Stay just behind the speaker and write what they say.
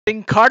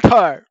Eren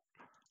Carter.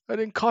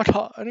 Eren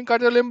Carter. Eren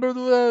Carter, eu lembro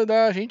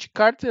da agente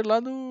Carter lá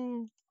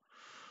do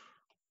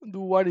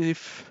What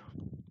If.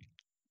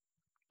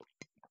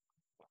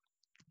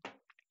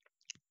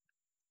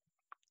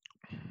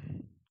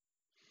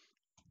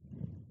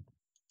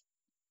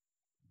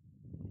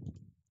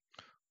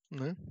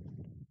 Né?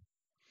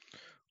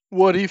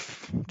 What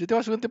If. Já tem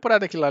uma segunda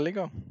temporada aqui lá,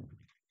 legal.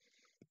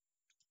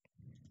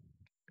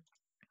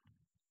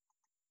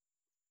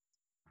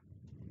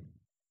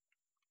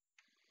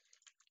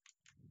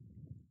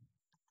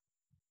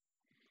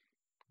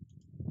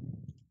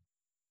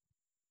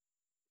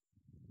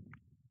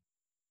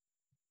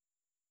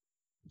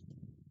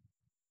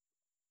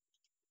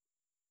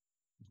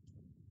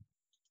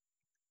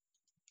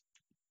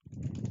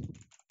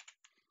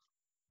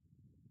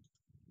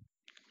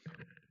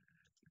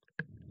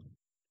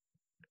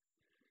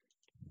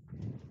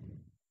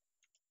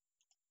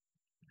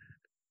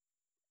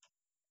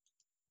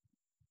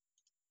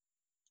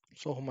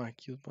 Só arrumar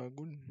aqui o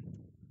bagulho.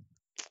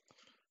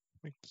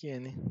 Como é que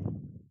é, né?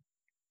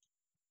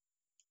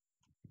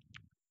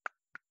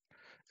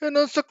 Eu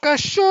não sou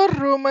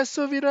cachorro, mas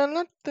sou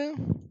vira-lata.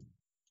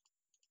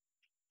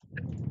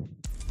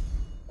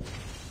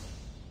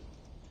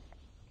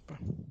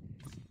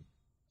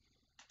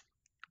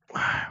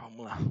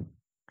 Vamos lá.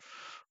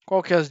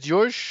 Qual que é as de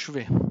hoje? Deixa eu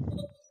ver.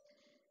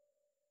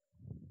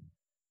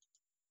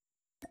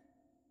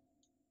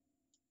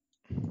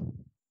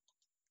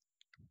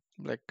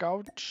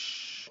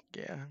 Blackout.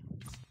 Guerra.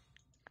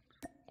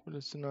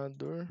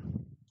 Colecionador.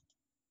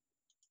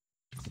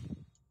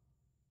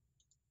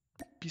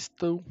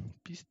 Pistão.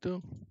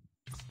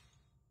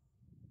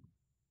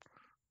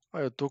 Ah,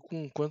 eu tô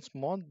com quantos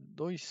modos?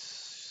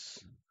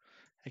 2.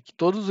 É que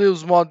todos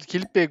os modos que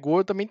ele pegou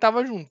eu também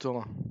tava junto,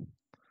 ó.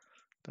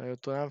 Então eu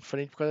tô na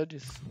frente por causa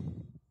disso.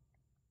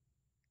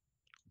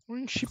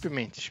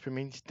 Shipment.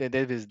 Shipment é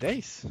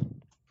 10x10?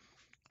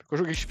 Eu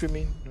joguei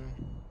Shipment.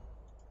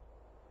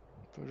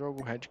 Então eu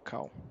jogo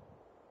Radical.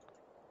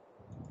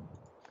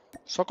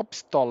 Só com a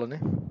pistola, né?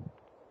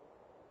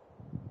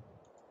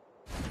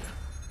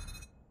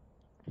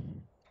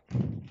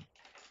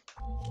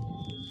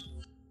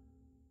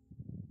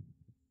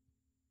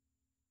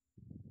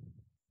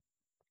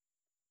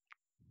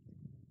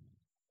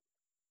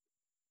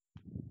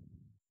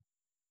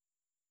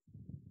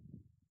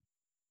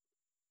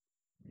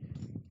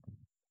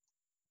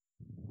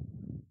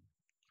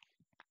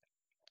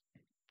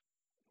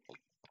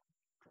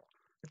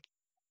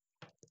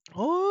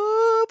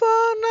 Oba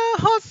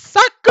na roça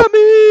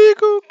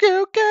comigo que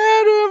eu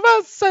quero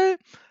você.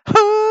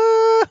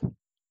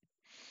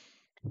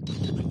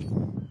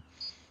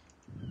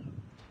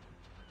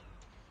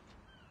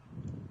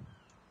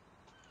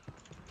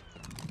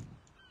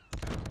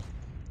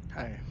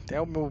 Até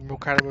o meu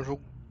cara, meu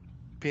jogo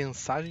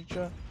pensar, a gente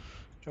já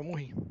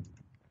morri.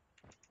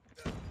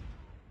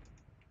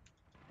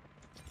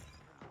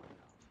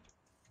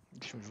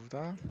 Deixa eu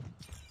ajudar.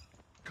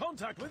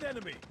 Contact with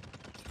enemy.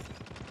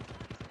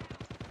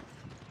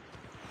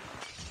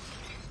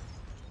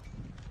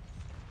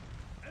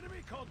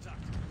 Enemy contact.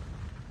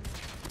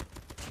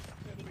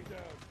 Enemy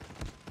down.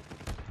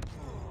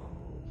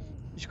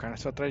 Esse cara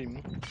nasceu atrás de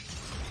mim.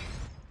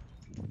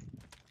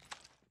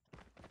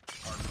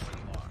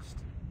 Hardpoint lost.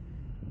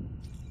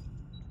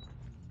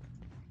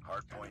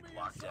 Hardpoint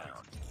locked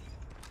down.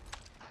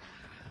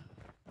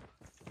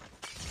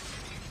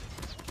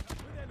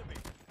 With enemy.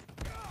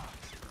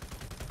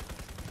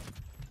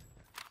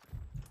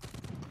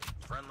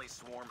 Friendly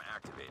swarm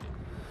activated.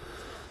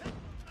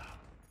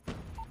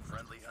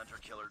 Friendly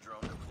hunter-killer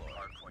drone deployed.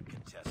 Hardpoint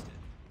contested.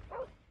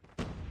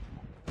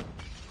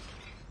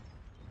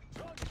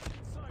 Target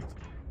in sight.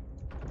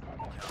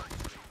 Counter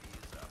UAV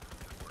is up.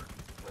 Good work.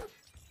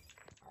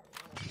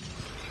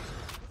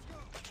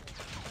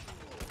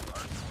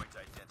 Hardpoint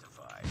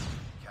identified.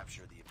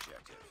 Capture the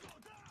objective.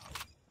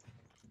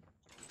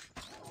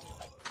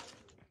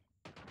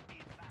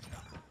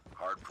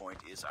 Hardpoint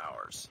is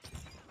ours.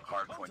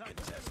 Hardpoint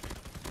contested.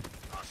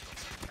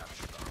 Hostiles have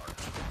captured the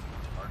hardpoint.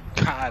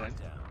 Hardpoint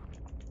down.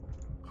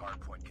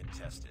 Hardpoint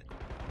contested.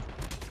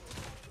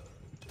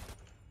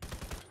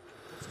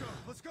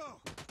 Let's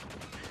go.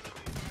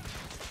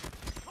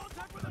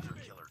 Contact with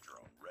enemy. Killer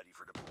drone ready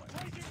for deployment.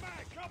 Changing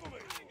mag, cover me.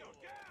 Go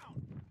down.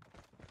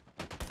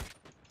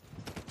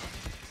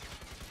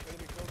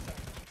 Enemy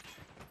contact.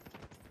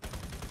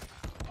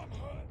 I'm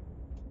hurt.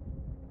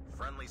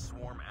 Friendly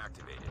swarm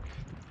activated.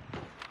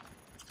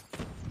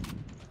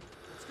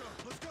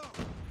 Let's go.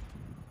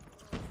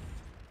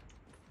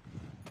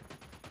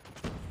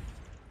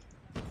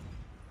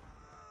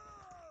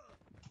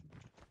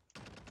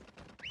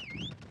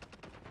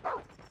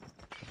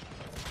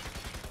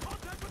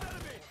 Contact with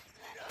enemy.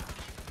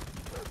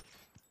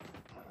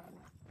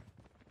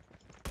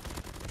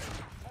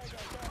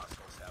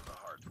 Hostiles have the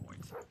hard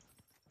point.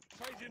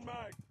 Changing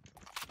mag.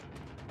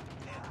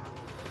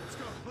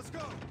 Let's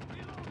go.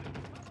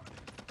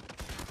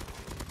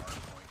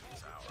 Hardpoint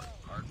is ours.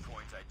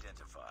 Hardpoint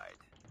identified.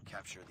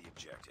 Capture the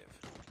objective.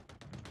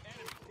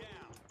 Enemy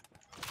down.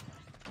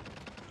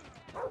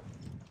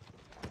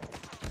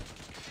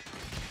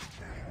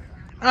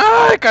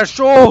 Ai,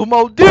 cachorro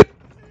maldito!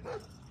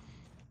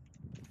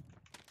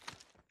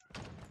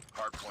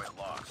 Hardpoint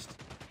lost.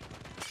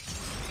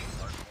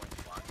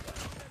 Hardpoint locked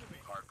down.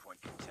 Hardpoint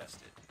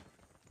contested.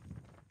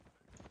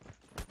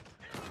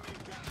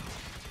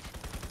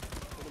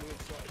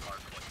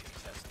 Hardpoint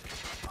contested.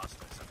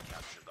 Hostiles have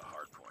captured the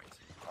hardpoint.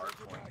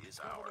 Hardpoint is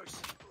ours.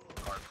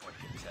 Hardpoint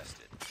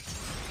contested.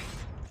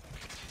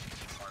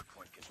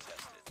 Hardpoint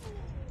contested.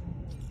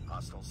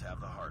 Hostiles have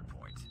the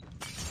hardpoint.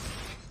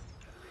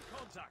 Enemy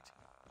contact.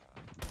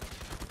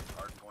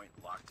 Hardpoint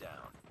locked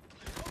down.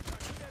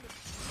 Contact with enemy.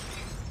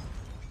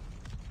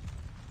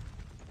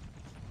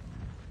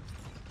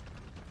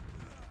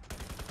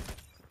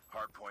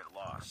 Hardpoint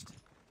lost.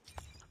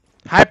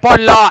 Hyper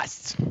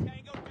lost!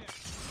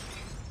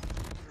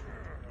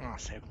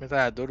 Nossa, é com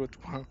metralhador, outro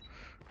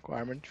com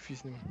arma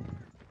difícil, né?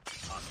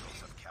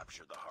 Hostiles have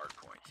captured the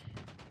hardpoint.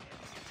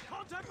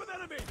 Contact with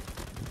enemy!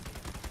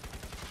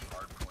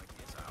 Hardpoint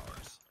is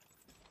ours.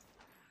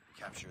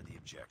 Capture the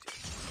objective.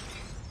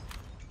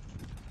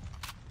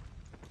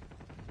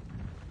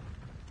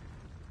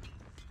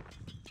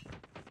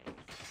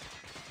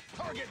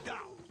 Target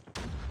down!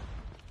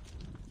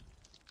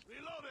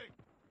 Reloading!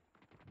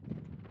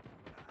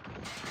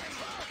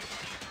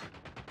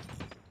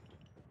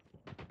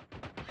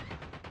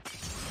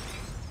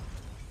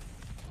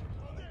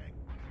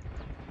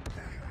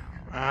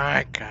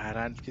 Ai,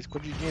 caralho, fiquei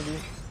escondidinho ali.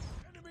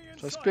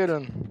 Só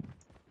esperando.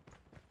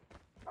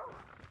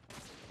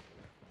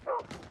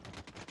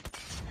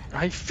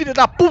 Ai, filha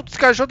da puta, esse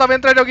cachorro tava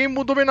atrás de alguém e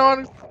mudou bem na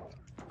hora.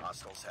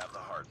 Hostiles have the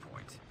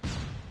hardpoint.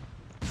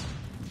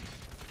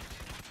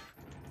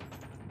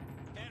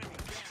 Enemy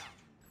down.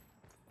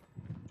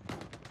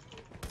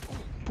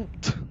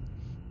 Puta.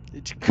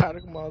 E de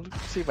cara com o maluco,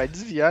 você vai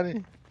desviar, né?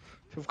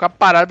 Se eu ficar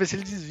parado, ver se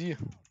ele desvia.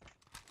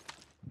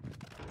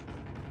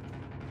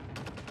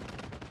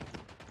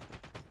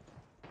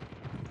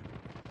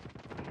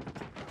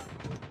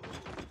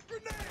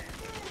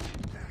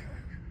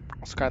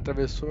 Os caras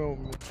atravessou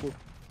meu corpo.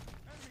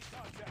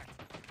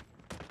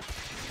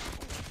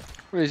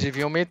 Eles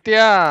deviam meter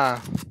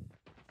a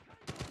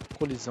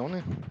colisão,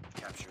 né?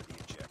 Capture the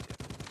objective.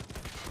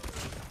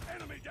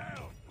 Enemy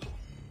down.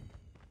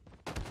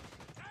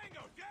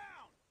 Tango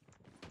down.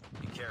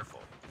 Be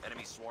careful.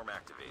 Enemy swarm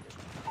activated.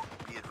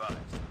 Be advised.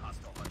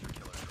 Hostile hunter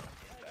killer drone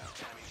inbound.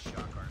 Enemy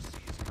shock RC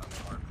is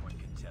coming. Hardpoint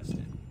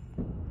contested.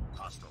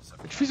 Hostiles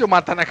have É difícil eu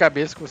matar na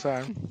cabeça com essa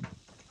arma.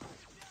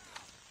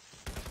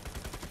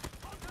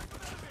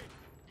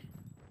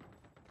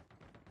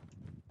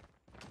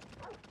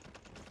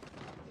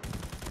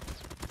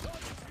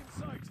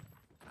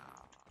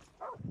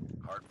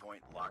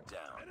 hardpoint locked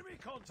down. Enemy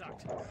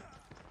contact.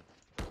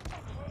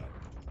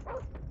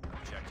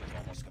 Objective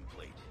almost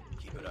complete.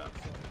 Keep it up.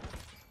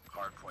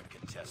 Hardpoint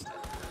contested.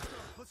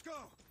 Let's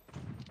go.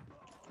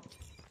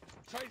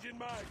 Changing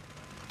mag.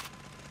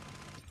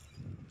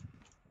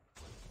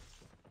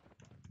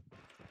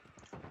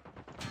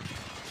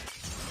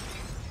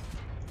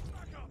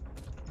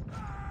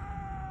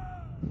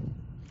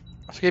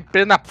 Fiquei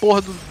preso na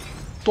porra do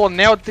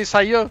tonel de ter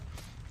saído.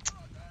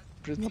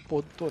 Preso na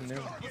porra do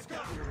tonel.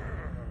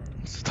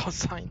 Você tá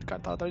saindo, o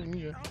cara tá atrás de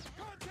mim já.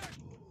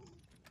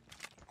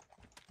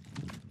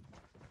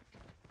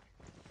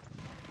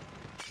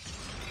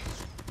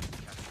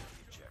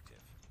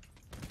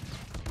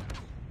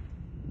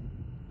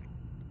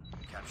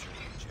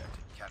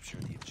 Capture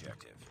the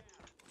objective.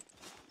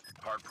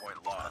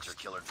 Hardpoint lost. Hunter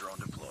killer drone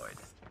deployed.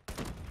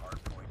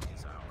 Hardpoint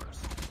is ours.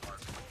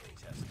 Hardpoint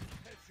contested.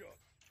 Headshot.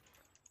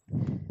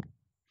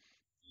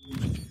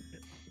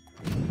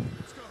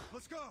 Let's go.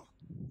 Let's go.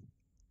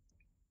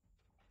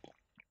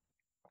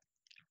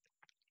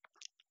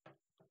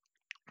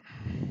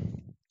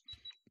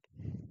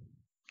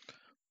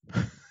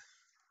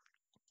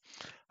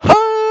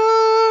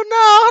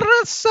 Na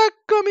raça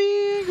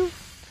comigo.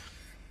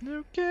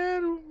 Eu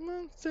quero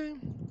manter.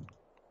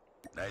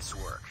 Nice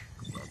work.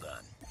 Well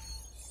done.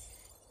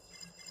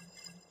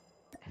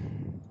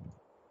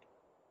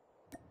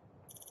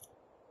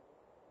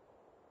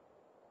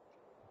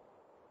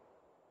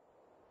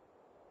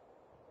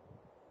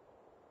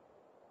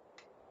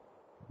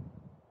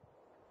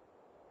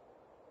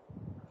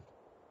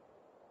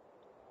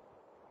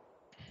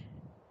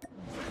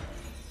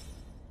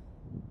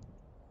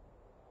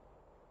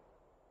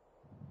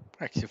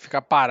 É que se eu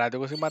ficar parado eu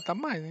consigo matar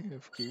mais, né?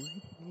 Eu fiquei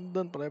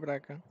andando pra lá e pra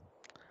cá.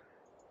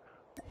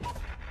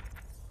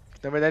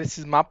 Na verdade,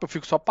 esses mapas eu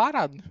fico só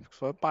parado, né? Fico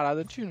só parado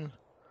atirando.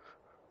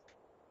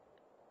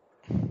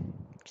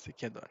 Você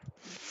que adora.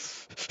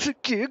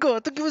 Que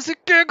gata que você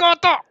quer,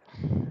 gata?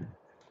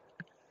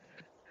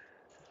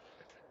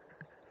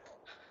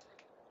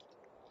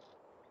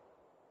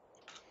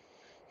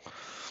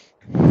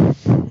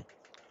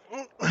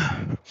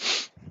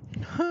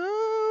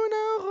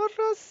 Não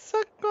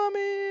roça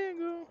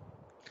comigo.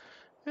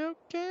 Eu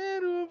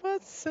quero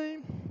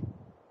você.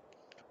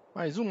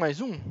 Mais um, mais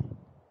um.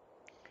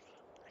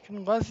 É que eu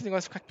não gosto desse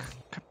negócio de ficar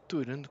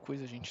capturando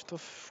coisa, gente.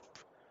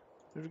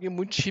 Eu joguei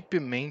muito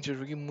Shipment, eu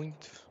joguei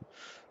muito.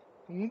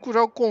 O único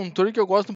jogo controle que eu gosto